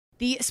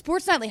The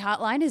Sports Nightly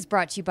Hotline is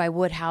brought to you by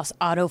Woodhouse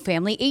Auto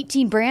Family.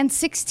 18 brands,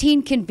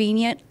 16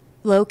 convenient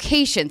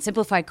locations.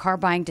 Simplified car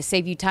buying to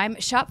save you time.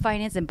 Shop,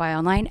 finance, and buy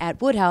online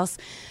at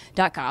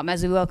woodhouse.com.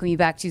 As we welcome you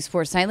back to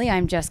Sports Nightly,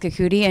 I'm Jessica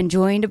Coody and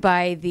joined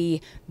by the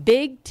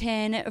Big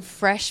Ten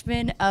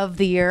Freshman of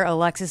the Year,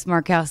 Alexis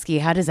Markowski.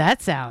 How does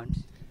that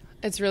sound?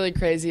 It's really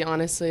crazy,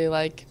 honestly.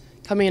 Like,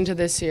 coming into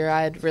this year,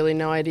 I had really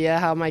no idea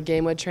how my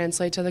game would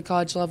translate to the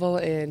college level,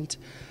 and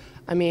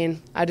I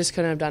mean, I just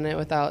couldn't have done it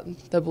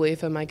without the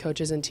belief of my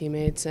coaches and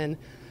teammates, and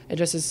it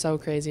just is so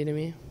crazy to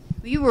me.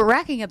 You were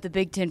racking up the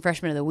Big Ten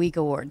Freshman of the Week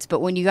awards, but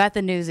when you got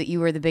the news that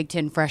you were the Big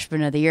Ten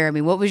Freshman of the Year, I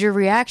mean, what was your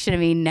reaction? I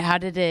mean, how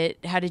did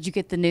you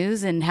get the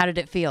news, and how did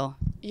it feel?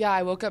 Yeah,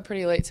 I woke up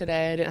pretty late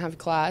today. I didn't have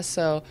class,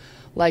 so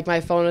like my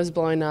phone was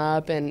blowing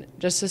up, and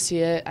just to see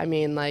it, I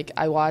mean, like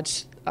I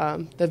watched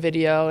the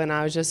video, and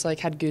I was just like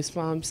had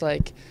goosebumps,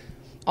 like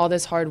all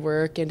this hard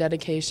work and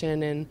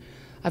dedication, and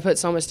I put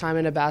so much time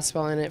into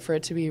basketball, and for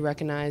it to be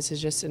recognized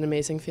is just an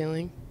amazing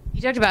feeling.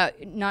 You talked about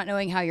not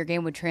knowing how your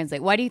game would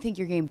translate. Why do you think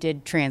your game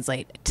did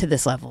translate to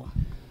this level?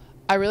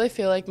 I really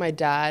feel like my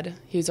dad,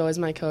 he was always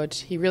my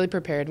coach, he really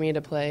prepared me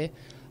to play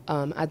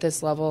at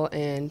this level,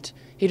 and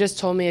he just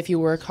told me if you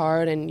work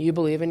hard and you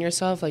believe in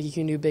yourself, like you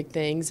can do big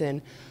things.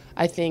 And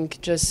I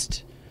think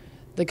just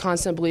the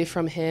constant belief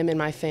from him and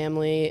my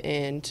family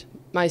and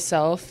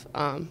myself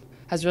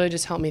has really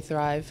just helped me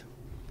thrive.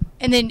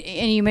 And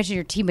you mentioned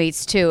your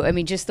teammates too. I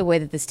mean, just the way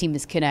that this team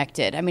is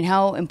connected. I mean,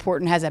 how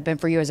important has that been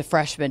for you as a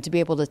freshman to be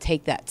able to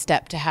take that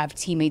step, to have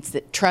teammates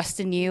that trust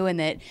in you and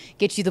that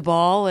get you the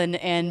ball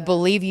and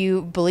believe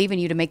in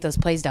you to make those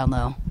plays down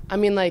low? I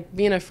mean, like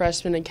being a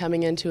freshman and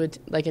coming into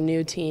a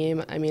new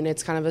team, I mean,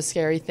 it's kind of a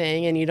scary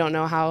thing, and you don't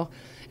know how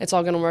it's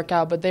all going to work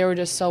out. But they were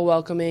just so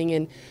welcoming,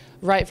 and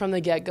right from the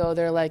get-go,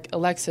 they're like,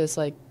 Alexis,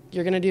 like,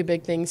 you're going to do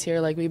big things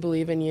here, like we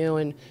believe in you.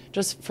 And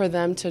just for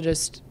them to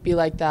just be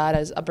like that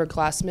as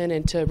upperclassmen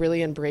and to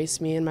really embrace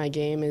me in my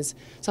game is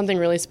something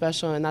really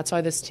special. And that's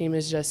why this team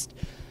is just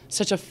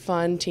such a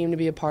fun team to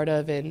be a part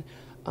of. And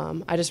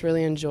I just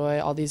really enjoy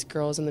all these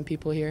girls and the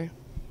people here.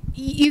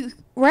 You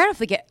right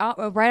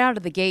out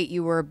of the gate,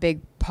 you were a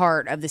big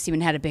part of this team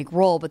and had a big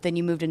role, but then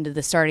you moved into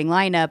the starting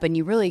lineup and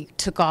you really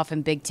took off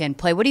in Big Ten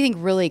play. What do you think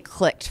really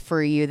clicked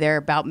for you there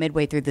about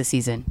midway through the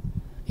season?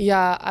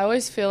 Yeah, I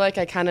always feel like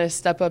I kind of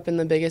step up in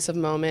the biggest of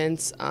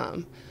moments.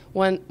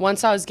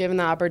 Once I was given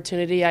the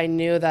opportunity, I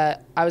knew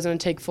that I was going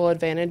to take full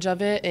advantage of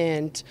it,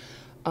 and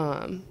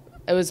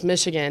it was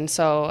Michigan.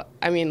 So,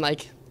 I mean,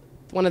 like,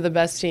 one of the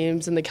best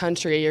teams in the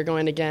country you're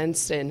going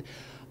against, and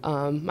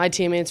my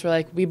teammates were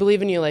like, we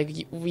believe in you, like,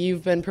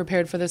 you've been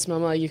prepared for this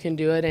moment, like, you can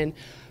do it. And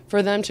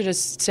for them to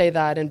just say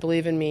that and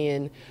believe in me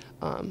and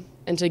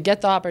to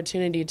get the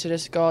opportunity to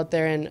just go out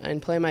there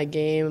and play my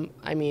game,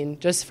 I mean,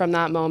 just from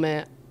that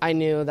moment, I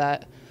knew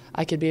that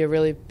I could be a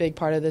really big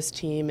part of this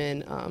team,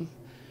 and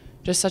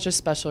just such a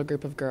special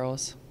group of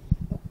girls.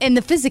 And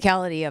the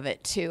physicality of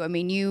it, too. I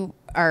mean, you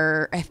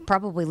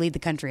probably lead the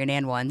country in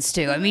and ones,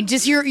 too. I mean,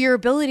 just your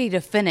ability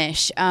to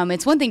finish.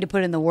 It's one thing to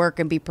put in the work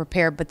and be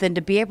prepared, but then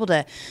to be able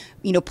to,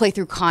 play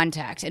through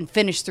contact and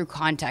finish through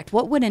contact.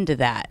 What went into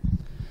that?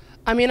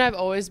 I mean, I've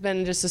always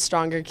been just a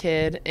stronger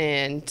kid,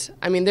 and,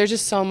 I mean, there's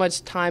just so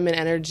much time and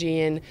energy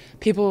and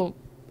people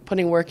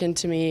putting work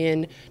into me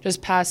and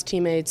just past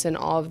teammates and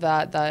all of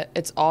that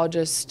it's all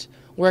just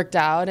worked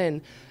out.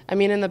 And I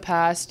mean, in the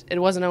past, it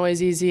wasn't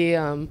always easy.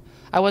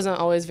 I wasn't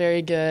always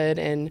very good,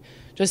 and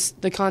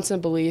just the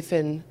constant belief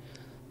in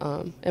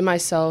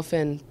myself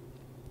and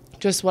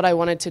just what I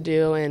wanted to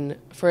do, and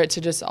for it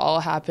to just all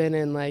happen,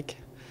 and like,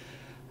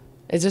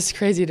 it's just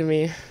crazy to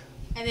me.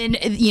 And then,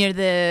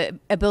 the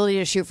ability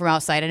to shoot from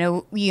outside. I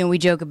know, we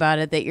joke about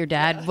it that your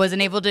dad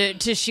wasn't able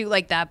to shoot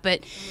like that.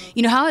 But,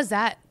 how has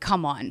that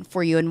come on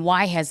for you, and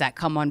why has that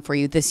come on for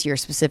you this year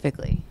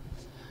specifically?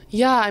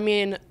 Yeah, I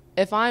mean,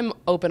 if I'm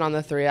open on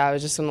the three, I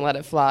was just going to let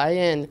it fly.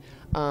 And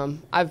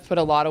I've put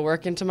a lot of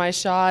work into my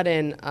shot.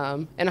 And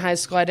in high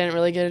school, I didn't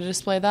really get to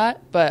display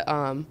that. But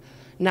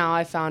now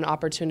I found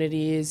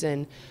opportunities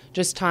and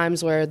just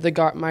times where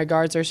my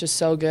guards are just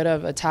so good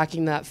of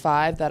attacking that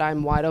five that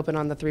I'm wide open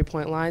on the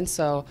three-point line.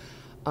 So,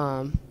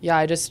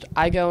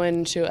 I go in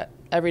and shoot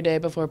every day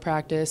before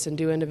practice and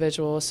do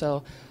individuals.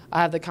 So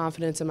I have the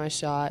confidence in my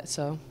shot.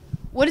 So,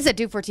 what does that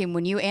do for a team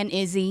when you and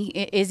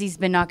Izzy's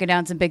been knocking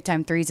down some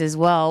big-time threes as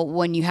well,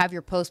 when you have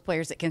your post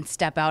players that can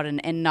step out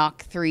and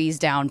knock threes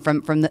down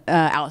from the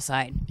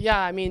outside? Yeah,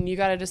 I mean, you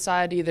got to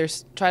decide to either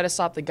try to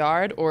stop the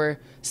guard or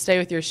stay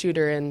with your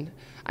shooter. And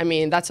I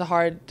mean, that's a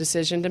hard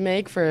decision to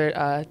make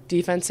for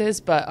defenses,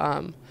 but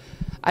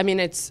I mean,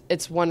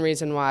 it's one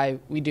reason why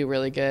we do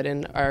really good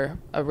and are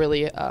a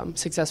really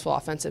successful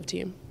offensive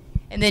team.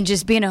 And then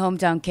just being a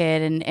hometown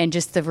kid and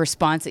just the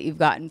response that you've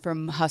gotten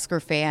from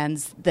Husker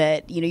fans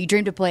that, you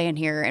dreamed of playing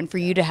here, and for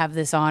you to have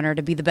this honor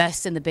to be the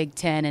best in the Big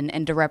Ten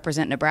and to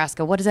represent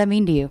Nebraska, what does that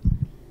mean to you?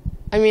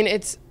 I mean,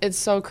 it's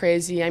so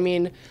crazy. I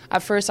mean,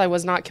 at first I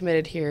was not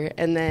committed here,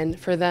 and then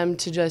for them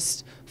to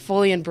just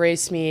fully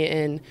embrace me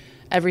and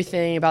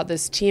everything about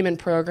this team and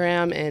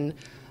program, and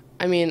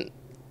I mean,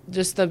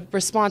 just the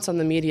response on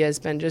the media has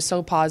been just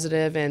so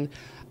positive, and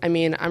I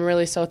mean, I'm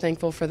really so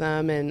thankful for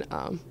them, and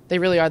they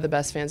really are the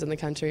best fans in the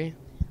country.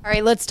 All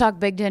right, let's talk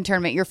Big Ten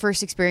tournament. Your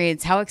first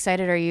experience. How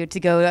excited are you to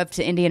go up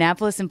to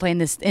Indianapolis and play in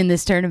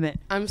this tournament?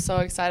 I'm so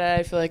excited.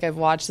 I feel like I've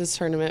watched this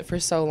tournament for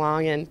so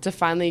long, and to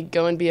finally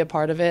go and be a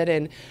part of it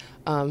and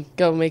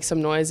go make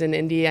some noise in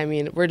Indy. I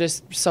mean, we're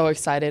just so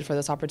excited for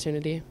this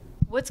opportunity.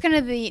 What's going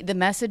to be the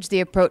message,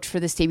 the approach for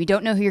this team? You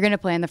don't know who you're going to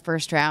play in the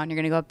first round. You're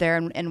going to go up there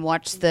and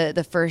watch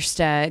the first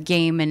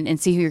game and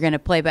see who you're going to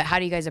play. But how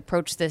do you guys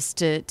approach this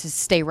to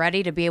stay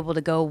ready to be able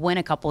to go win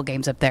a couple of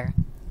games up there?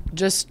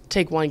 Just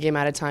take one game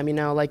at a time,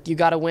 like you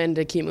got to win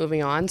to keep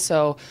moving on.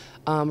 So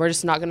we're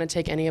just not going to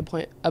take any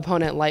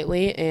opponent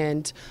lightly.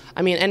 And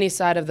I mean, any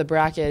side of the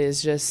bracket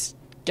is just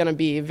going to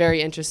be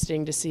very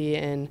interesting to see.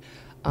 And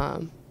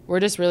we're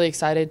just really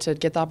excited to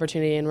get the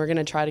opportunity, and we're going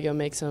to try to go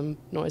make some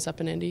noise up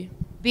in Indy.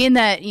 Being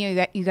that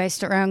you guys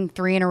strung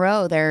 3 in a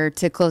row there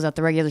to close out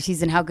the regular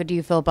season, how good do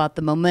you feel about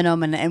the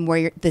momentum and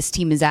where this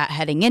team is at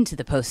heading into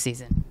the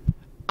postseason?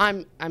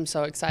 I'm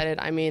so excited.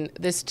 I mean,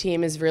 this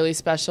team is really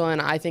special,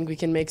 and I think we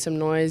can make some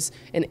noise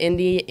in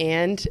Indy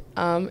and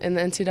in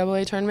the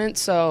NCAA tournament.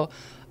 So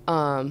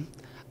we're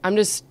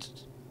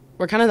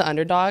kind of the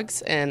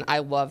underdogs, and I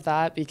love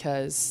that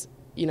because,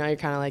 you're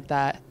kind of like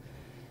that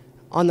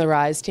on the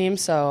rise team.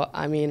 So,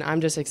 I mean,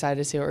 I'm just excited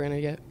to see what we're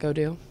going to go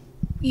do.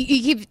 You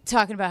keep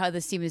talking about how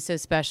this team is so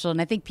special,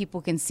 and I think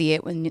people can see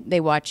it when they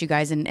watch you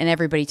guys, and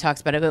everybody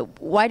talks about it. But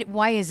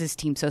why is this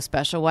team so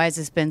special? Why has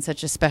this been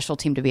such a special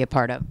team to be a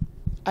part of?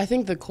 I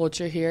think the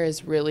culture here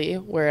is really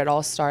where it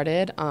all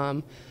started.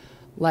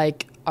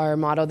 Like our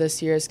motto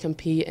this year is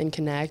compete and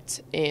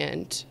connect,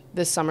 and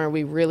this summer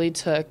we really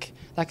took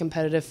that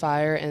competitive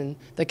fire and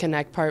the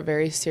connect part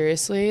very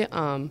seriously.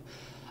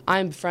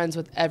 I'm friends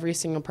with every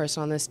single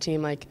person on this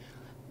team. Like,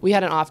 we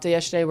had an off day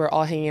yesterday. We're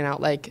all hanging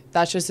out. Like,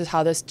 that's just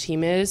how this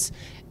team is.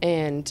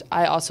 And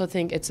I also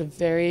think it's a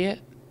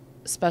very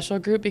special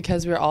group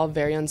because we're all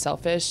very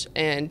unselfish.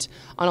 And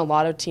on a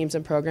lot of teams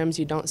and programs,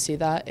 you don't see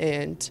that.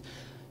 And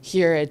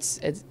here,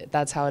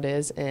 that's how it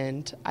is.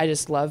 And I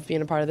just love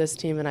being a part of this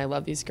team, and I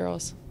love these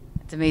girls.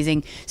 It's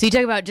amazing. So you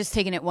talk about just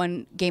taking it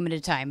one game at a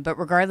time, but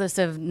regardless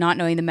of not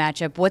knowing the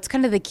matchup, what's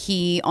kind of the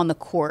key on the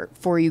court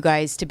for you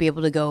guys to be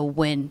able to go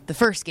win the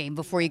first game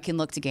before you can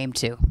look to game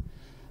 2?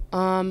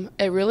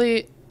 It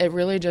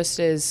really just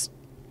is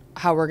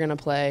how we're going to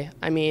play.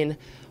 I mean,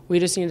 we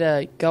just need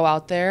to go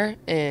out there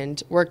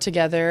and work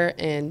together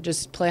and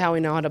just play how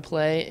we know how to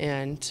play,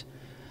 and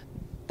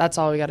that's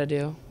all we got to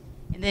do.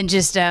 And then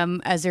just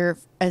as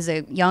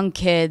a young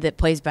kid that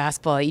plays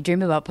basketball, you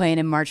dream about playing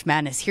in March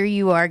Madness. Here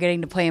you are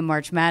getting to play in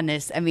March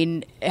Madness. I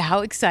mean,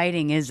 how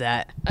exciting is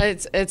that?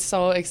 It's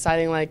so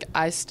exciting. Like,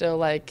 I still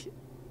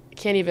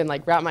can't even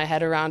wrap my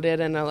head around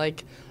it, and I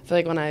feel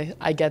like when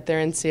I get there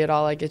and see it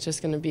all, it's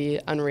just going to be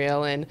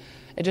unreal. And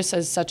it just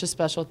is such a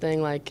special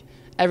thing. Like,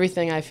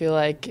 everything I feel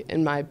like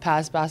in my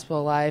past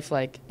basketball life,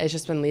 it's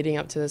just been leading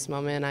up to this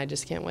moment, and I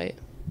just can't wait.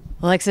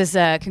 Alexis,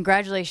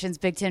 congratulations,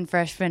 Big Ten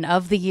Freshman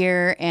of the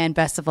Year, and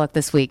best of luck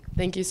this week.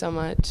 Thank you so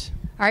much.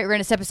 All right, we're going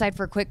to step aside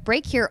for a quick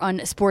break here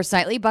on Sports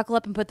Nightly. Buckle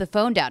up and put the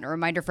phone down. A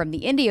reminder from the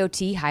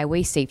NDOT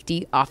Highway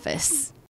Safety Office.